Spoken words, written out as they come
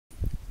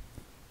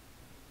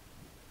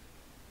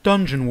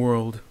Dungeon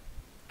World,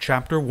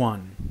 Chapter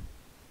 1.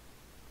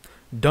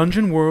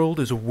 Dungeon World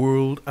is a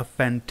world of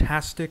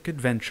fantastic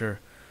adventure,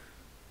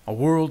 a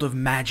world of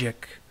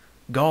magic,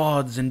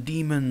 gods and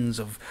demons,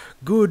 of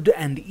good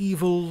and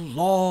evil,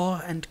 law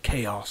and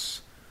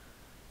chaos.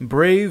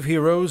 Brave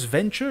heroes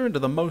venture into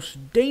the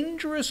most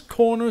dangerous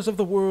corners of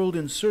the world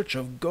in search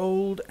of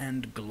gold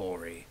and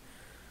glory.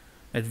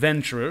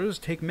 Adventurers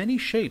take many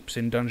shapes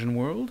in Dungeon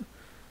World.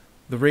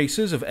 The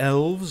races of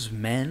elves,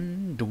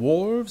 men,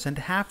 dwarves, and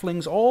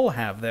halflings all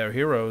have their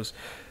heroes.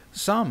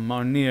 Some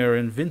are near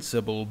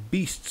invincible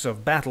beasts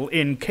of battle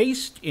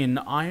encased in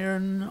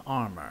iron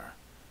armor.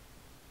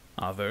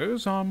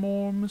 Others are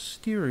more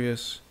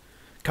mysterious,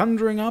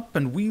 conjuring up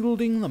and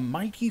wielding the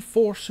mighty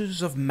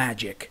forces of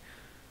magic.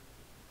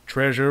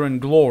 Treasure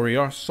and glory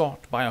are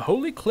sought by a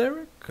holy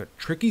cleric, a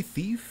tricky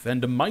thief,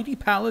 and a mighty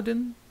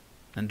paladin,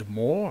 and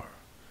more.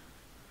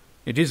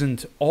 It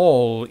isn't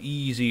all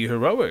easy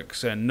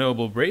heroics and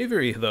noble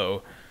bravery,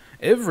 though.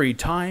 Every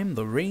time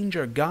the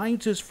ranger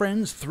guides his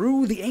friends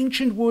through the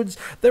ancient woods,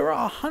 there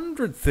are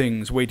 100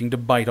 things waiting to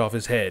bite off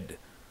his head.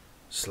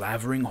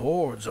 Slavering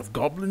hordes of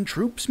goblin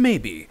troops,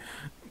 maybe.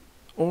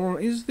 Or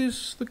is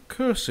this the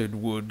cursed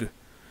wood,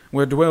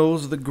 where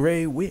dwells the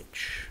Grey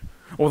Witch?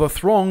 Or the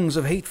throngs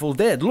of hateful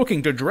dead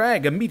looking to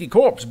drag a meaty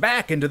corpse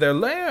back into their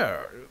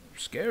lair?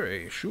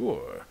 Scary,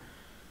 sure.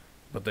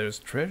 But there's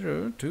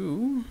treasure,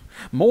 too.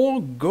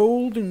 More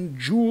gold and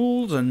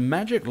jewels and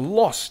magic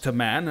lost to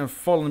man have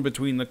fallen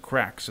between the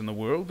cracks in the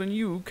world than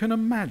you can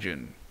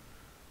imagine.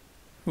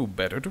 Who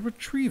better to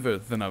retrieve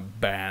it than a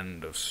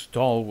band of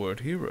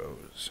stalwart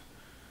heroes?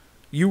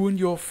 You and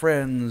your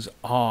friends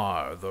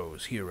are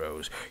those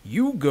heroes.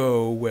 You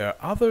go where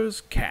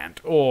others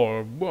can't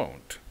or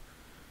won't.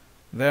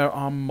 There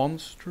are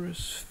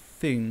monstrous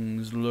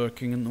things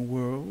lurking in the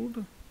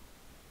world.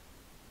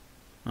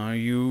 Are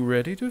you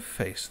ready to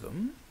face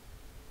them?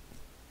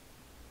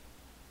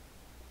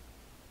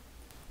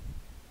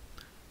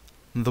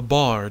 The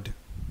Bard.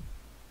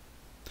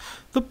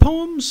 The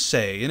poems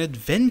say an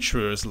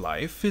adventurer's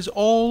life is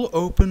all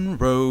open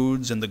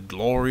roads and the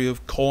glory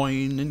of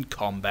coin and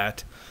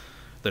combat.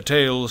 The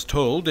tales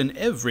told in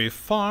every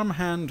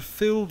farmhand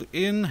filled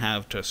in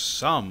have to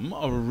some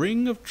a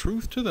ring of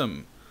truth to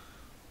them.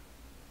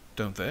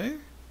 Don't they?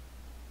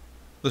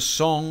 The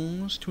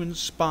songs to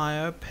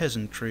inspire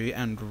peasantry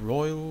and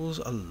royals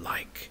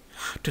alike,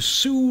 to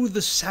soothe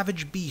the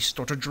savage beast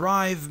or to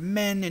drive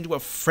men into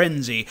a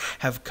frenzy,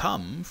 have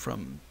come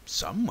from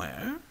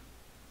somewhere.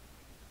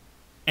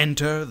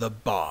 Enter the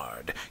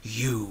bard,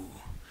 you,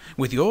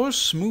 with your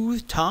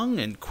smooth tongue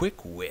and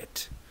quick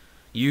wit.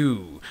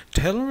 You,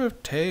 teller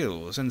of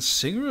tales and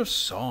singer of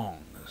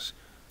songs.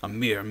 A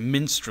mere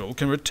minstrel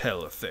can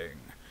retell a thing,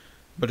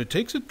 but it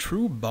takes a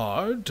true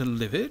bard to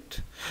live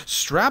it.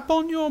 Strap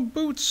on your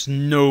boots,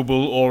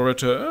 noble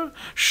orator.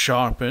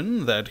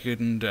 Sharpen that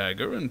hidden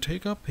dagger and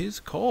take up his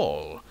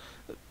call.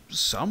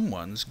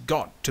 Someone's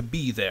got to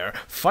be there,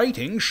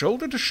 fighting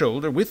shoulder to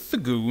shoulder with the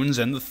goons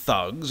and the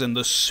thugs and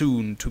the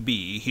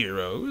soon-to-be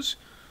heroes.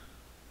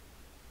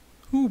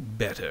 Who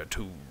better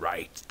to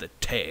write the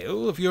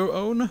tale of your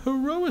own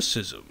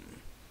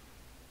heroicism?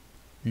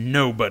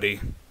 Nobody.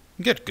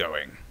 Get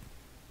going.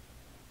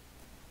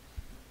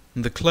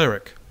 The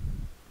Cleric.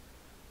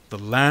 The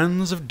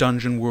lands of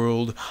Dungeon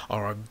World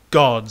are a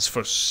god's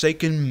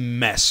forsaken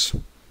mess.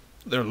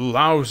 They're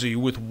lousy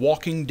with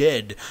walking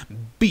dead,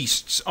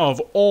 beasts of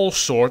all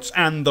sorts,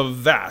 and the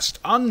vast,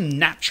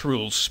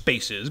 unnatural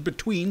spaces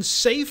between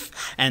safe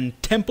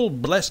and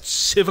temple-blessed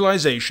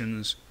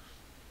civilizations.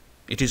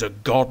 It is a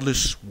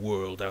godless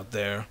world out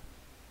there,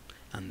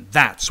 and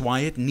that's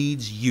why it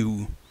needs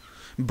you.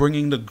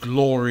 Bringing the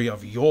glory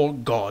of your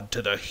god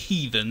to the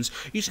heathens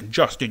isn't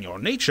just in your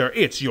nature,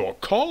 it's your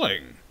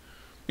calling.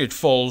 It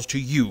falls to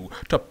you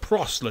to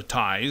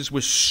proselytize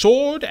with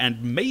sword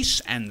and mace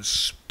and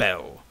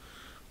spell,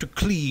 to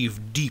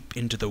cleave deep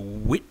into the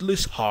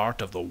witless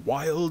heart of the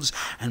wilds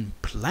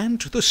and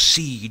plant the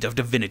seed of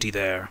divinity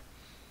there.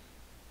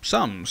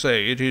 Some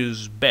say it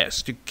is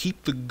best to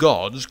keep the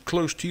gods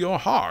close to your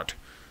heart.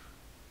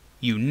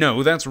 You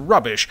know that's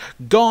rubbish.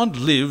 God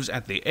lives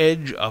at the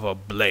edge of a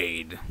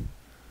blade.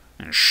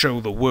 And show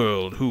the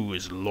world who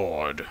is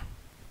Lord.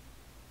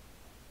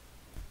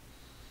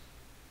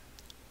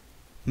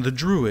 The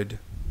Druid.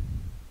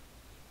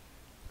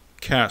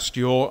 Cast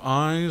your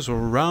eyes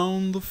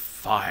around the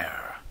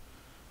fire.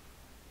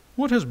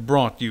 What has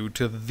brought you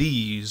to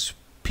these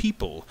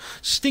people,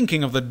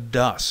 stinking of the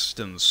dust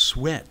and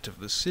sweat of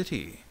the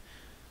city?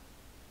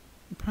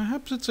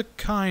 Perhaps it's a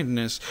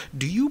kindness.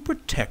 Do you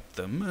protect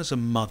them as a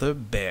mother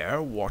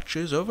bear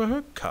watches over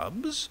her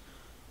cubs?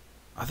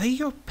 Are they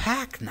your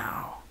pack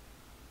now?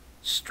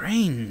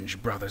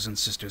 Strange brothers and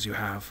sisters you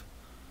have.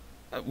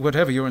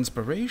 Whatever your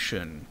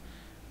inspiration,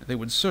 they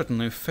would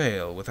certainly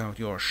fail without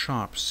your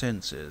sharp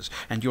senses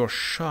and your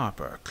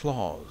sharper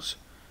claws.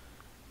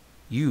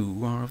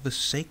 You are of the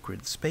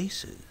sacred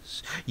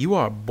spaces. You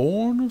are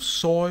born of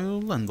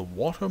soil, and the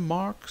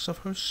watermarks of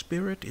her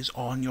spirit is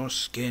on your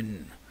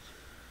skin.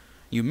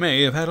 You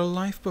may have had a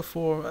life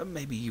before.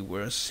 Maybe you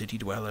were a city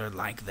dweller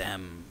like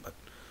them, but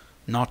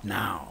not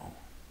now.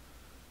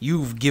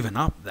 You've given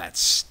up that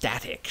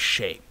static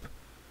shape.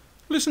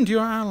 Listen to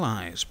your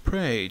allies,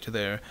 pray to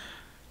their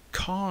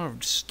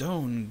carved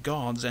stone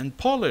gods, and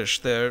polish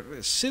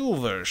their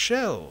silver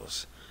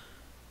shells.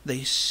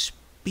 They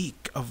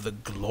speak of the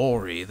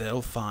glory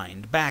they'll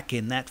find back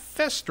in that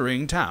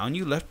festering town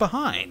you left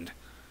behind.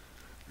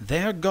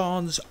 Their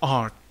gods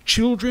are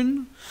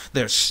children,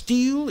 their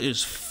steel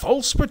is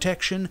false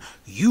protection.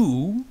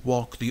 You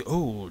walk the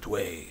old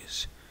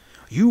ways.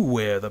 You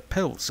wear the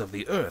pelts of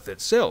the earth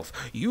itself.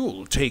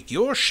 You'll take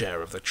your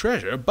share of the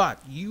treasure, but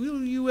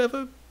will you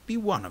ever be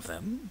one of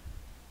them?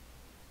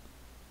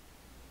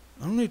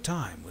 Only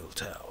time will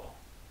tell.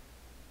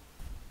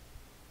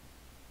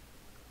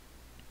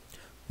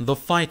 The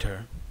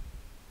Fighter.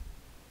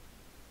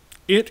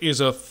 It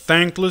is a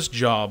thankless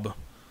job,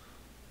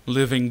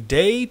 living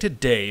day to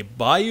day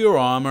by your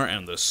armor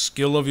and the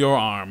skill of your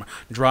arm,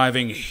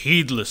 driving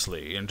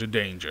heedlessly into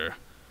danger.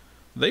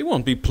 They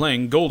won't be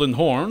playing golden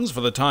horns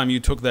for the time you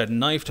took that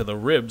knife to the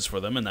ribs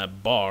for them in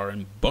that bar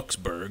in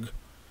Bucksburg.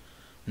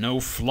 No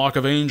flock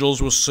of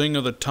angels will sing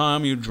of the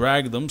time you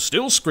dragged them,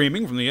 still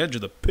screaming, from the edge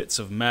of the pits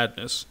of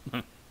madness.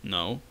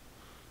 No.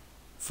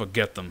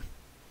 Forget them.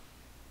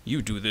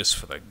 You do this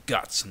for the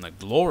guts and the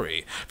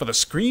glory, for the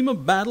scream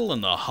of battle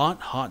and the hot,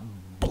 hot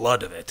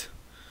blood of it.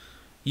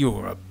 You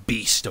are a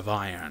beast of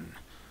iron.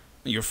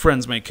 Your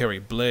friends may carry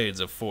blades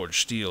of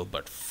forged steel,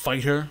 but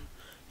fighter,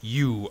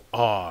 you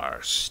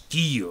are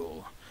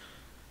steel.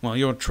 While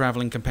your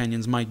traveling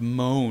companions might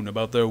moan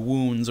about their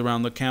wounds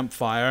around the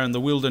campfire and the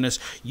wilderness,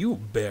 you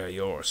bear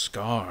your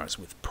scars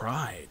with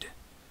pride.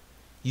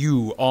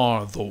 You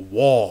are the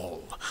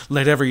wall.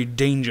 Let every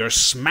danger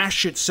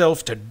smash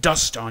itself to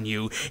dust on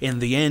you. In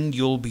the end,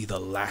 you'll be the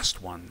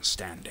last one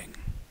standing.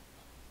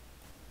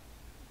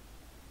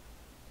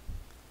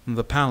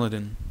 The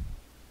Paladin.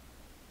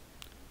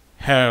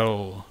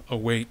 Hell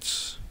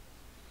awaits.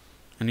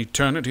 An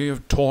eternity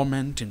of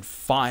torment in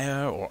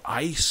fire or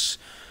ice,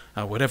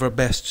 whatever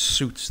best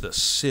suits the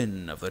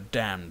sin of the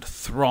damned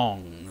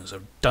throngs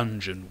of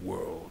Dungeon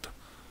World.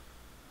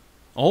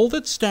 All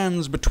that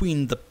stands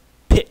between the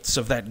pits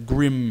of that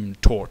grim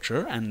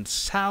torture and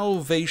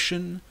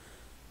salvation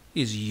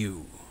is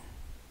you.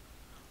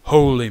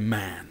 Holy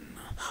man,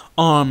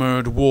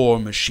 armored war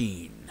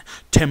machine,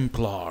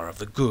 Templar of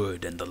the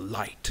good and the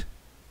light.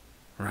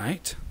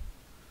 Right?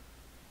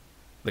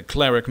 The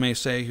cleric may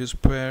say his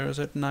prayers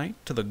at night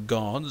to the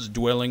gods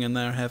dwelling in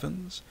their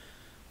heavens.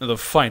 The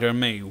fighter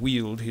may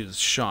wield his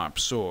sharp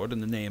sword in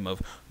the name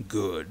of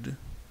good.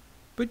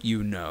 But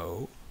you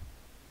know.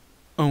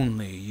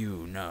 Only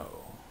you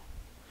know.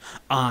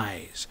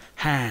 Eyes,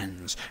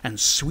 hands, and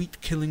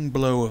sweet killing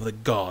blow of the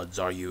gods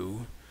are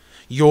you.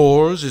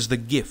 Yours is the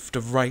gift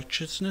of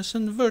righteousness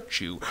and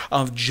virtue,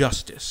 of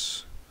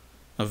justice,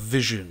 of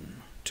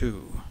vision,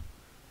 too.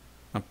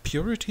 A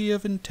purity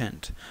of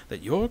intent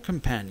that your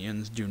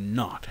companions do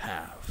not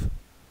have.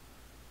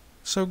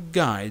 So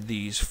guide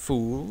these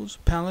fools,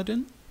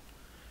 Paladin.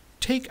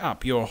 Take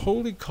up your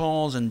holy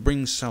cause and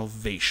bring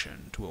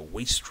salvation to a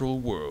wastrel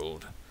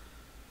world.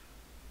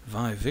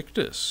 Vi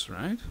Victus,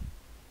 right?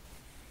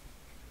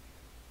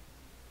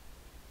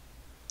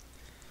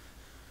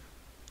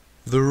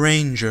 The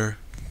Ranger.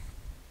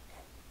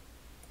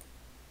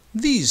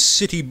 These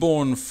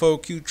city-born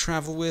folk you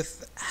travel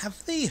with,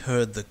 have they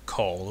heard the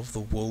call of the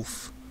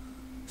wolf?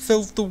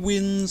 Felt the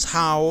winds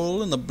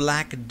howl in the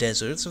black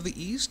deserts of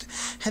the east?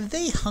 Have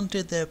they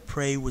hunted their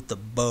prey with the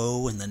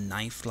bow and the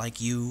knife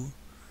like you?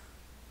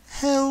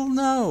 Hell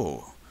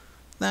no!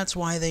 That's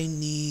why they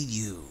need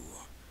you.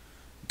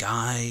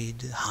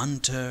 Guide,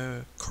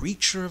 hunter,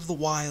 creature of the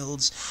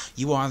wilds,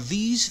 you are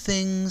these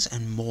things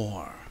and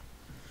more.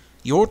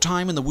 Your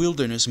time in the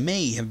wilderness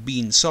may have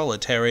been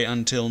solitary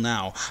until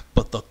now,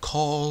 but the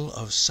call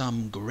of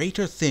some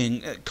greater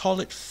thing, call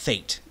it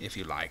fate if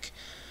you like,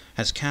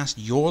 has cast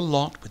your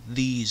lot with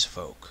these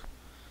folk.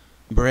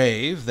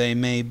 Brave they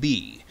may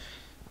be,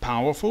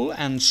 powerful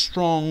and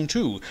strong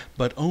too,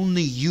 but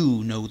only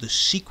you know the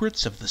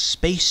secrets of the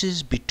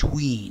spaces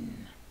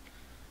between.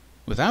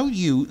 Without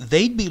you,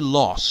 they'd be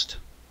lost.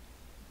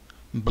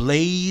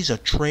 Blaze a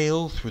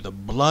trail through the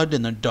blood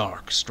and the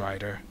dark,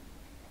 Strider.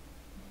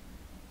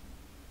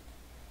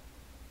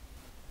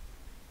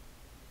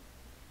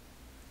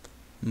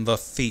 The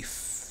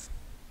Thief.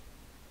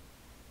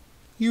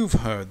 You've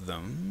heard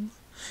them,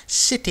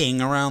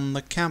 sitting around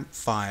the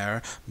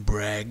campfire,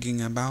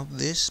 bragging about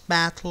this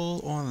battle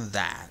or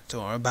that,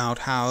 or about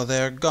how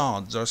their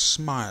gods are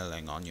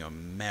smiling on your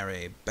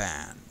merry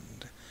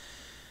band.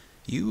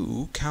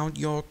 You count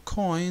your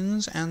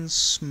coins and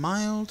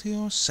smile to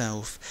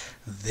yourself.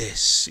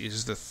 This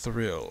is the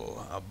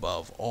thrill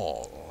above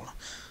all.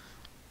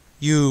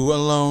 You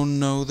alone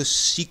know the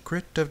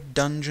secret of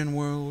Dungeon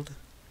World.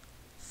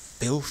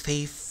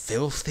 Filthy,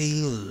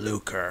 filthy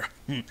lucre.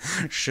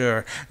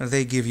 Sure,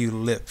 they give you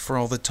lip for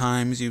all the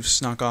times you've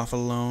snuck off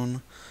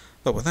alone,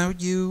 but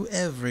without you,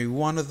 every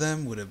one of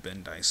them would have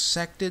been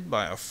dissected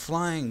by a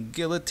flying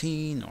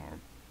guillotine or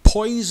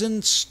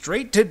poisoned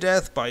straight to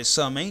death by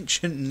some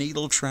ancient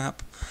needle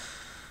trap.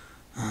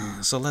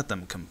 So let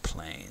them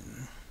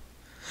complain.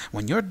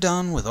 When you're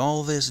done with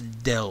all this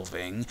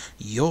delving,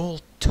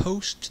 you'll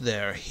toast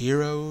their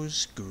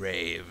heroes'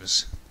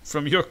 graves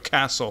from your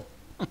castle,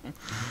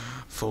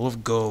 full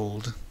of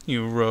gold,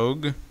 you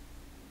rogue.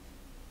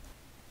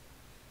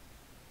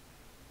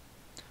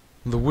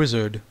 The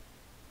Wizard.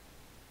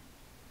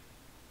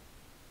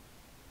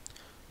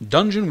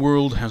 Dungeon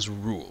World has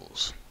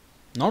rules.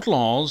 Not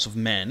laws of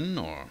men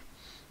or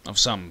of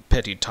some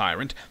petty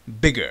tyrant.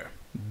 Bigger,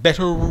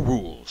 better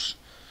rules.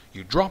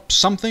 You drop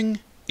something,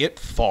 it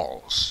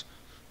falls.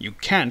 You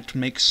can't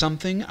make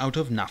something out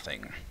of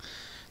nothing.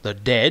 The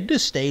dead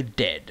stay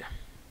dead.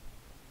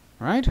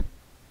 Right?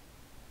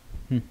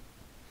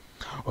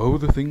 Oh,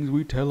 the things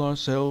we tell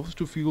ourselves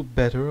to feel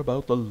better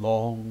about the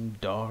long,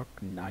 dark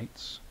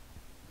nights.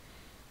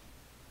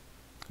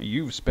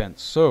 You've spent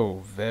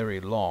so very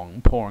long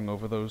poring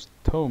over those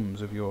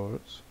tomes of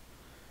yours,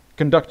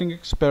 conducting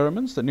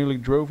experiments that nearly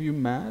drove you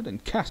mad,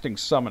 and casting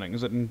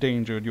summonings that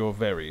endangered your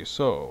very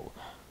soul.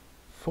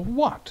 For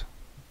what?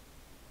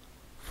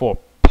 For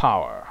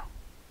power.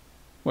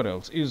 What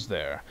else is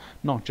there?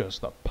 Not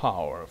just the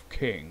power of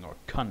king or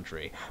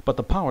country, but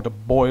the power to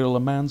boil a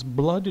man's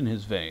blood in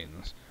his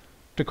veins,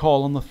 to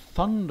call on the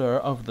thunder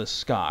of the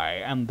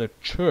sky and the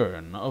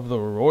churn of the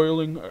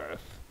roiling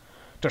earth,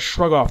 to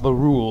shrug off the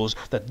rules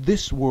that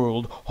this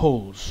world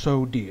holds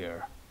so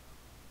dear.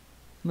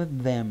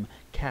 Let them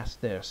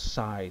cast their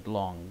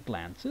sidelong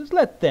glances.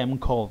 Let them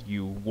call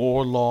you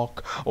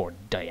warlock or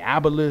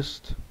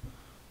diabolist.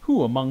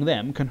 Who among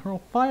them can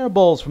hurl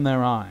fireballs from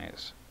their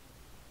eyes?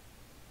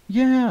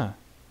 Yeah,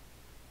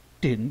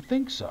 didn't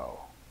think so.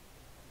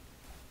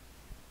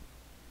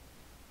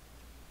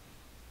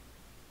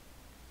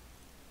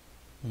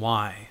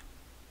 Why?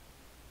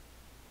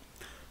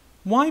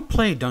 Why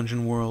play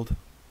Dungeon World?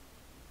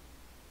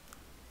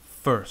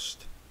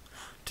 First,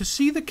 to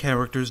see the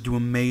characters do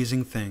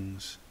amazing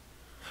things,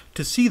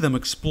 to see them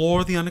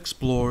explore the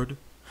unexplored,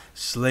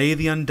 slay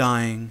the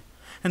undying,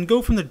 and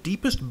go from the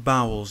deepest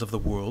bowels of the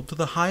world to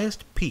the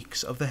highest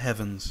peaks of the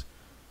heavens,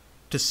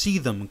 to see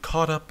them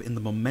caught up in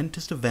the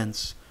momentous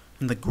events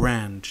and the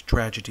grand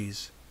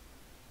tragedies.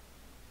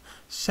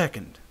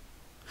 Second,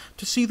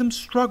 to see them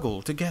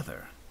struggle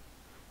together,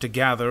 to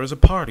gather as a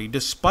party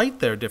despite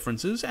their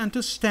differences and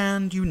to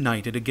stand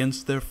united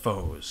against their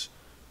foes,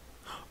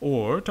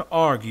 or to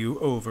argue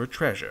over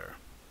treasure,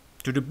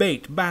 to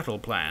debate battle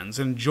plans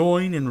and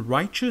join in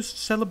righteous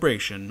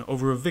celebration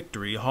over a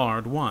victory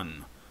hard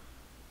won.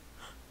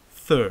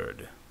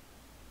 Third,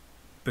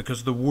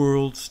 because the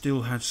world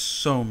still has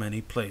so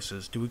many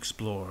places to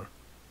explore.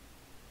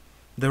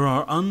 There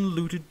are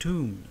unlooted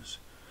tombs,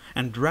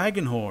 and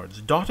dragon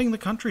hordes dotting the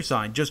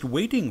countryside just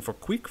waiting for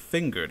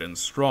quick-fingered and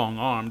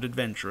strong-armed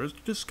adventurers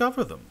to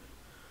discover them.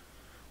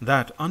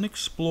 That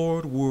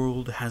unexplored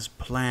world has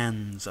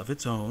plans of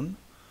its own.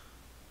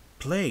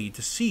 Play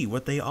to see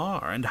what they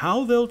are and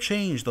how they'll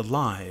change the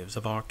lives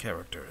of our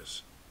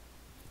characters.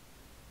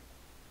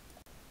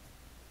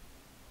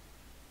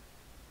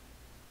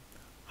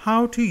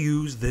 How to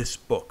use this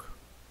book.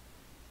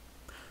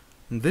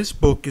 This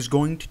book is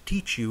going to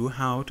teach you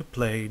how to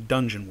play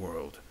Dungeon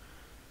World.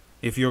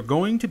 If you're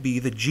going to be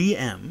the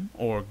GM,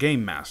 or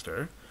Game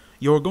Master,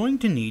 you're going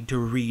to need to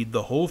read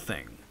the whole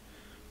thing,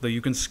 though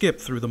you can skip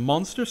through the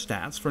monster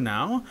stats for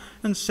now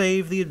and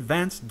save the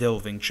advanced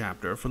delving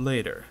chapter for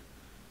later.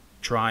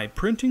 Try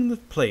printing the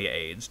play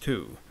aids,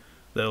 too.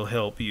 They'll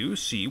help you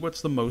see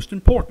what's the most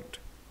important.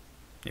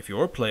 If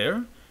you're a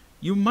player,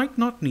 you might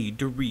not need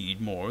to read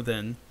more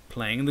than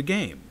playing the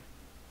game.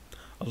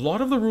 A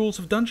lot of the rules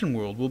of Dungeon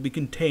World will be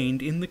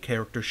contained in the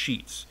character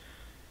sheets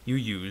you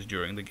use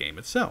during the game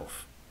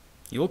itself.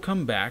 You'll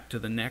come back to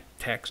the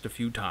text a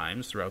few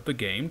times throughout the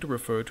game to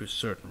refer to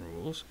certain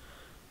rules,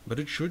 but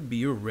it should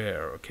be a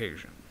rare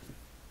occasion.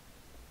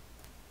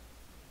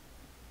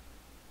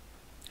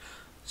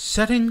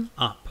 Setting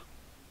up.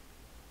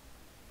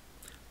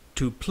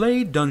 To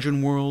play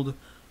Dungeon World,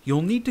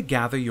 you'll need to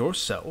gather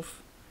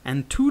yourself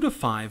and 2 to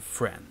 5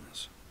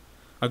 friends.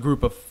 A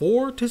group of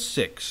 4 to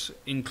 6,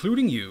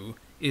 including you,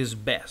 is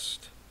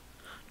best.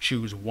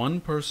 Choose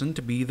one person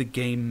to be the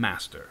Game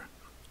Master,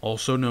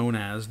 also known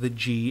as the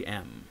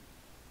GM.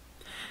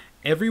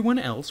 Everyone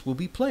else will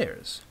be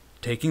players,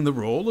 taking the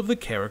role of the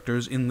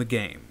characters in the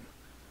game.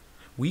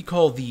 We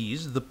call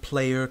these the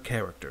player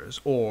characters,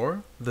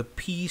 or the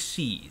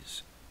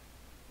PCs.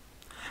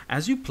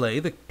 As you play,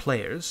 the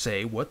players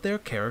say what their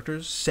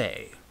characters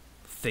say,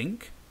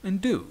 think,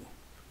 and do.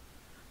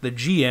 The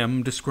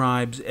GM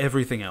describes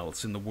everything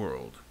else in the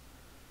world.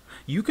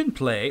 You can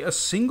play a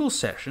single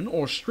session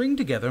or string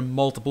together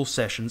multiple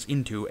sessions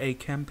into a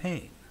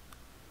campaign.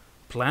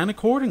 Plan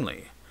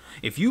accordingly.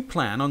 If you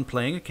plan on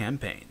playing a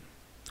campaign,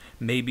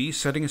 maybe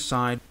setting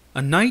aside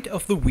a night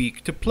of the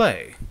week to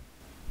play.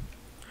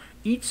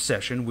 Each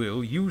session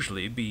will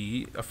usually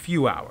be a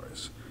few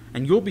hours,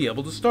 and you'll be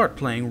able to start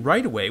playing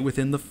right away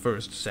within the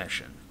first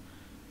session.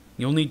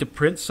 You'll need to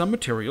print some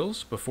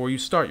materials before you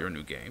start your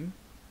new game.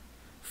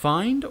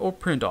 Find or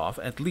print off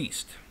at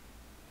least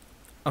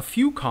a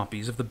few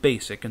copies of the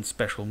basic and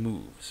special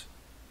moves,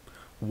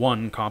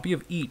 1 copy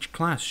of each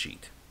class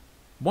sheet,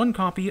 1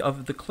 copy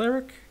of the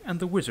cleric and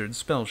the wizard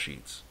spell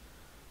sheets,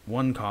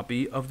 1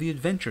 copy of the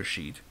adventure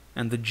sheet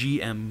and the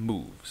GM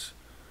moves,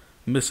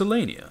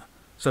 miscellanea,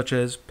 such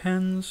as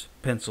pens,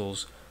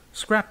 pencils,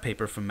 scrap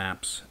paper for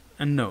maps,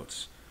 and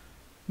notes,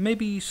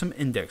 maybe some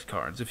index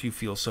cards if you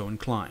feel so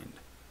inclined.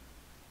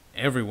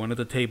 Everyone at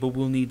the table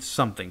will need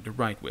something to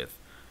write with,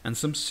 and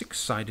some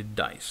 6-sided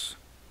dice.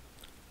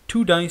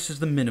 2 dice is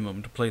the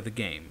minimum to play the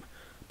game,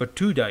 but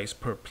 2 dice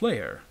per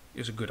player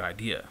is a good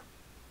idea.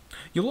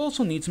 You'll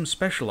also need some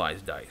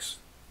specialized dice: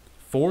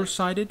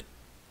 4-sided,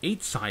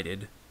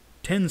 8-sided,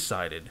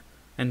 10-sided,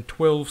 and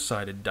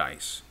 12-sided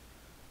dice.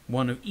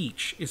 1 of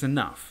each is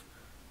enough,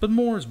 but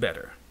more is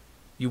better.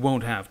 You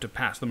won't have to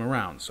pass them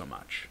around so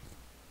much.